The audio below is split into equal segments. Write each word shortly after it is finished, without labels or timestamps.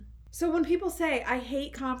So when people say, I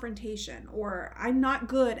hate confrontation or I'm not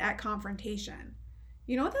good at confrontation,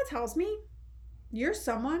 you know what that tells me? You're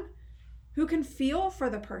someone who can feel for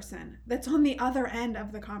the person that's on the other end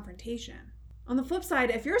of the confrontation. On the flip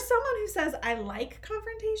side, if you're someone who says, I like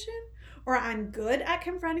confrontation or I'm good at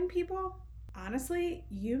confronting people, honestly,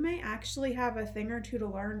 you may actually have a thing or two to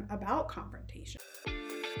learn about confrontation.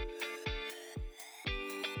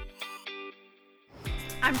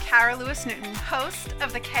 I'm Kara Lewis-Newton, host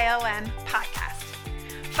of the KLN podcast.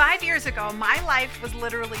 5 years ago, my life was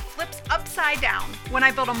literally flipped upside down when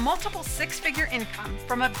I built a multiple six-figure income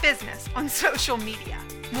from a business on social media.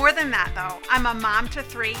 More than that, though, I'm a mom to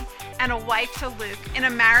 3 and a wife to Luke in a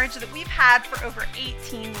marriage that we've had for over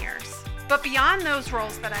 18 years. But beyond those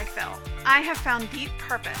roles that I fill, I have found deep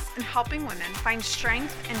purpose in helping women find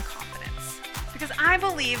strength and confidence. Because I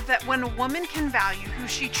believe that when a woman can value who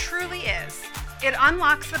she truly is, it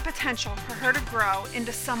unlocks the potential for her to grow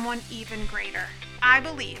into someone even greater. I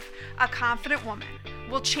believe a confident woman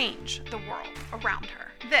will change the world around her.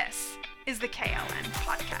 This is the KLN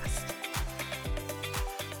podcast.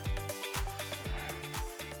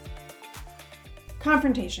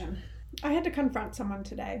 Confrontation. I had to confront someone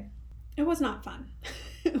today. It was not fun.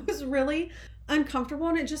 It was really uncomfortable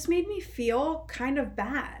and it just made me feel kind of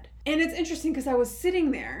bad. And it's interesting because I was sitting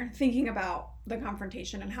there thinking about the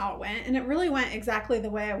confrontation and how it went, and it really went exactly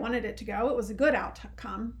the way I wanted it to go. It was a good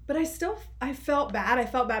outcome, but I felt bad. I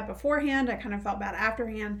felt bad beforehand. I kind of felt bad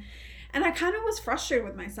afterhand. And I kind of was frustrated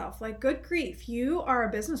with myself. Like, good grief, you are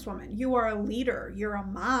a businesswoman. You are a leader. You're a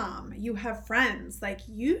mom. You have friends. Like,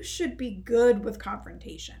 you should be good with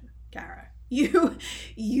confrontation, Kara. You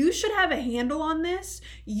should have a handle on this.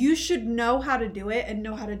 You should know how to do it and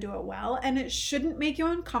know how to do it well. And it shouldn't make you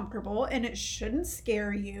uncomfortable and it shouldn't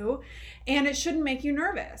scare you and it shouldn't make you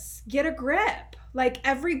nervous. Get a grip. Like,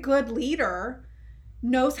 every good leader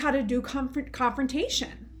knows how to do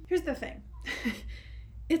confrontation. Here's the thing.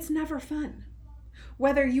 It's never fun.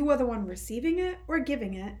 Whether you are the one receiving it or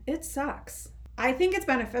giving it, it sucks. I think it's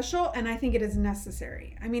beneficial and I think it is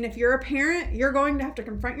necessary. I mean, if you're a parent, you're going to have to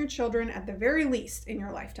confront your children at the very least in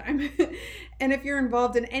your lifetime. And if you're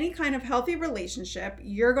involved in any kind of healthy relationship,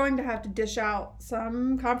 you're going to have to dish out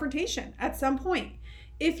some confrontation at some point.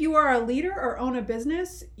 If you are a leader or own a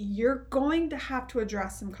business, you're going to have to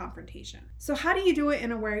address some confrontation. So how do you do it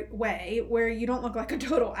in a way where you don't look like a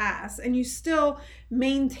total ass and you still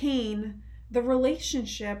maintain the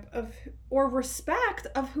relationship of or respect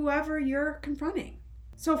of whoever you're confronting?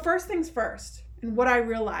 So first things first, and what I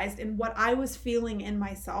realized and what I was feeling in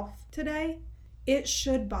myself today, it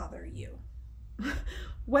should bother you.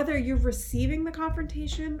 Whether you're receiving the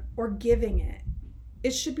confrontation or giving it,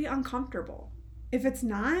 it should be uncomfortable. If it's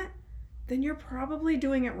not, then you're probably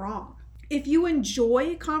doing it wrong. If you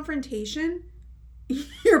enjoy confrontation,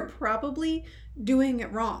 you're probably doing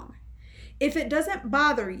it wrong. If it doesn't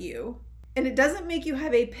bother you, and it doesn't make you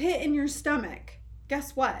have a pit in your stomach,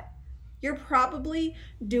 guess what? You're probably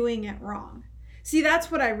doing it wrong. See, that's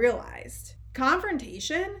what I realized.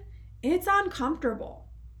 Confrontation, it's uncomfortable.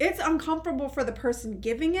 It's uncomfortable for the person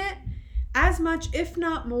giving it as much, if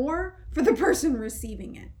not more, for the person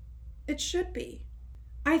receiving it. It should be.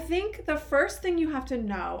 I think the first thing you have to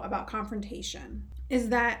know about confrontation is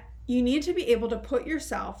that you need to be able to put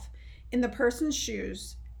yourself in the person's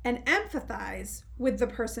shoes and empathize with the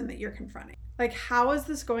person that you're confronting. Like, how is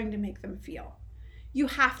this going to make them feel? You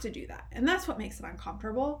have to do that. And that's what makes it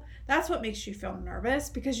uncomfortable. That's what makes you feel nervous,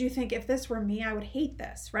 because you think, if this were me, I would hate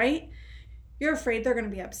this, right? You're afraid they're going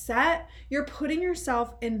to be upset. You're putting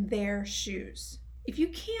yourself in their shoes. If you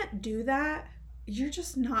can't do that, you're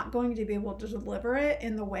just not going to be able to deliver it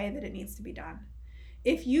in the way that it needs to be done.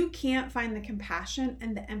 If you can't find the compassion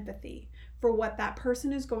and the empathy for what that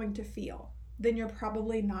person is going to feel, then you're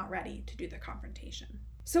probably not ready to do the confrontation.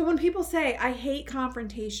 So when people say, I hate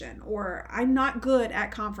confrontation or I'm not good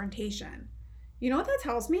at confrontation, you know what that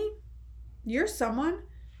tells me? You're someone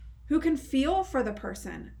who can feel for the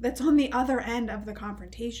person that's on the other end of the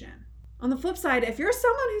confrontation. On the flip side, if you're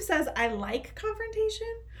someone who says, I like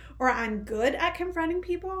confrontation or I'm good at confronting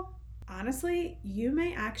people, honestly, you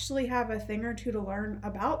may actually have a thing or two to learn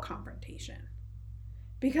about confrontation.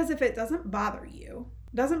 Because if it doesn't bother you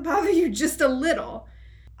just a little,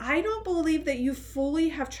 I don't believe that you fully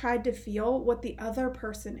have tried to feel what the other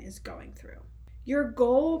person is going through. Your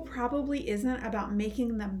goal probably isn't about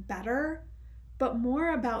making them better, but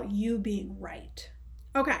more about you being right.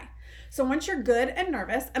 Okay, so once you're good and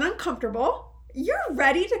nervous and uncomfortable, you're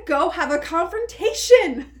ready to go have a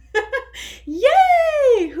confrontation.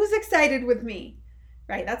 Yay! Who's excited with me?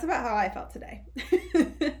 Right, that's about how I felt today.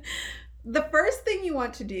 The first thing you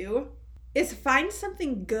want to do is find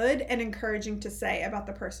something good and encouraging to say about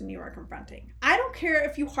the person you are confronting. I don't care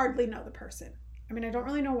if you hardly know the person. I mean, I don't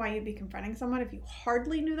really know why you'd be confronting someone if you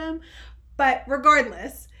hardly knew them, but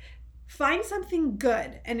regardless, find something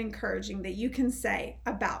good and encouraging that you can say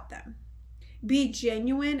about them. Be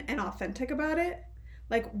genuine and authentic about it.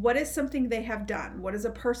 Like, what is something they have done? What is a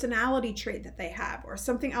personality trait that they have, or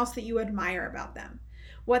something else that you admire about them?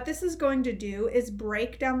 What this is going to do is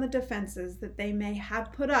break down the defenses that they may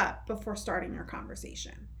have put up before starting your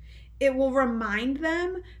conversation. It will remind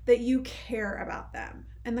them that you care about them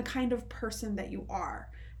and the kind of person that you are,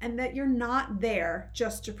 and that you're not there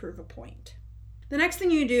just to prove a point. The next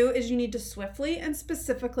thing you do is you need to swiftly and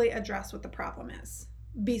specifically address what the problem is.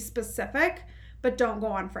 Be specific, but don't go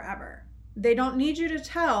on forever. They don't need you to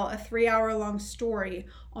tell a 3-hour-long story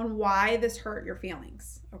on why this hurt your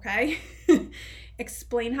feelings, okay?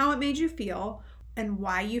 Explain how it made you feel and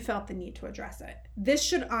why you felt the need to address it. This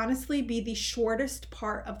should honestly be the shortest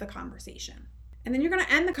part of the conversation. And then you're going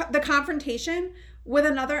to end the confrontation with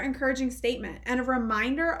another encouraging statement and a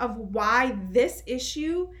reminder of why this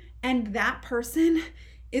issue and that person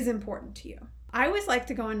is important to you. I always like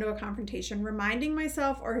to go into a confrontation reminding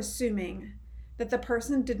myself or assuming that the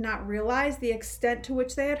person did not realize the extent to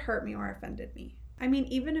which they had hurt me or offended me. I mean,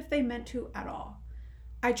 even if they meant to at all,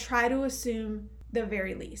 I try to assume the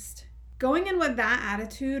very least. Going in with that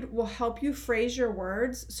attitude will help you phrase your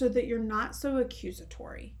words so that you're not so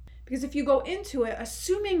accusatory. Because if you go into it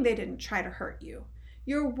assuming they didn't try to hurt you,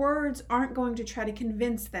 your words aren't going to try to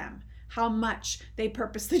convince them how much they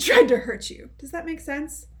purposely tried to hurt you. Does that make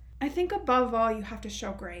sense? I think above all, you have to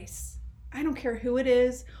show grace. I don't care who it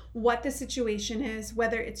is, what the situation is,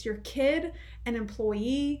 whether it's your kid, an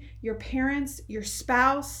employee, your parents, your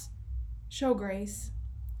spouse, show grace.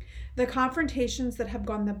 The confrontations that have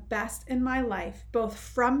gone the best in my life, both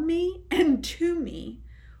from me and to me,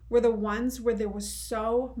 were the ones where there was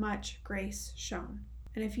so much grace shown.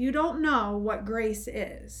 And if you don't know what grace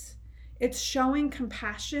is, it's showing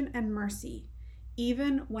compassion and mercy,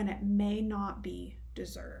 even when it may not be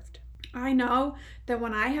deserved. I know that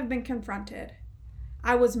when I have been confronted,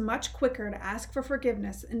 I was much quicker to ask for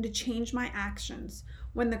forgiveness and to change my actions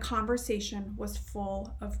when the conversation was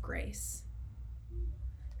full of grace.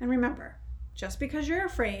 And remember, just because you're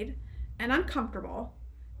afraid and uncomfortable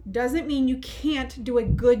doesn't mean you can't do a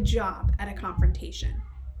good job at a confrontation.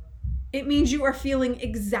 It means you are feeling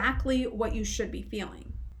exactly what you should be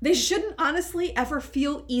feeling. They shouldn't honestly ever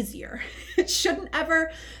feel easier. It shouldn't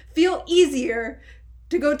ever feel easier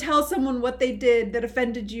to go tell someone what they did that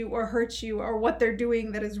offended you or hurt you or what they're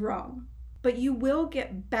doing that is wrong. But you will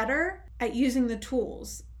get better at using the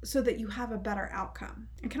tools so that you have a better outcome.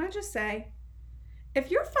 And can I just say, if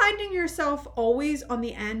you're finding yourself always on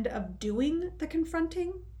the end of doing the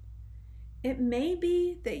confronting, it may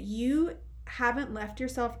be that you haven't left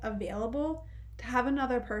yourself available to have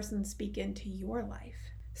another person speak into your life.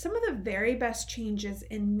 Some of the very best changes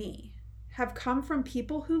in me have come from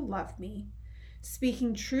people who love me,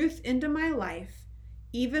 speaking truth into my life,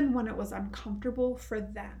 even when it was uncomfortable for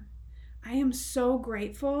them. I am so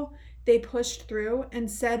grateful they pushed through and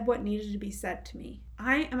said what needed to be said to me.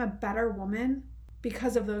 I am a better woman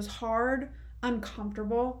because of those hard,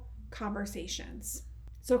 uncomfortable conversations.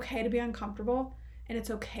 It's okay to be uncomfortable, and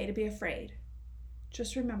it's okay to be afraid.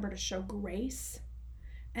 Just remember to show grace,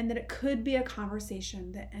 and that it could be a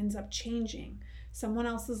conversation that ends up changing someone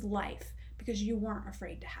else's life because you weren't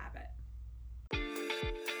afraid to have it.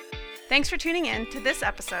 Thanks for tuning in to this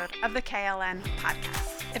episode of the KLN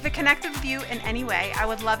podcast. If it connected with you in any way, I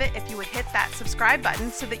would love it if you would hit that subscribe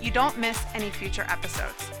button so that you don't miss any future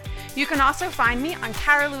episodes. You can also find me on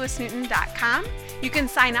caralewisnewton.com. You can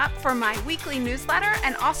sign up for my weekly newsletter,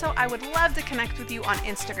 and also I would love to connect with you on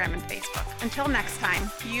Instagram and Facebook. Until next time,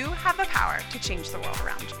 you have the power to change the world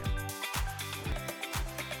around you.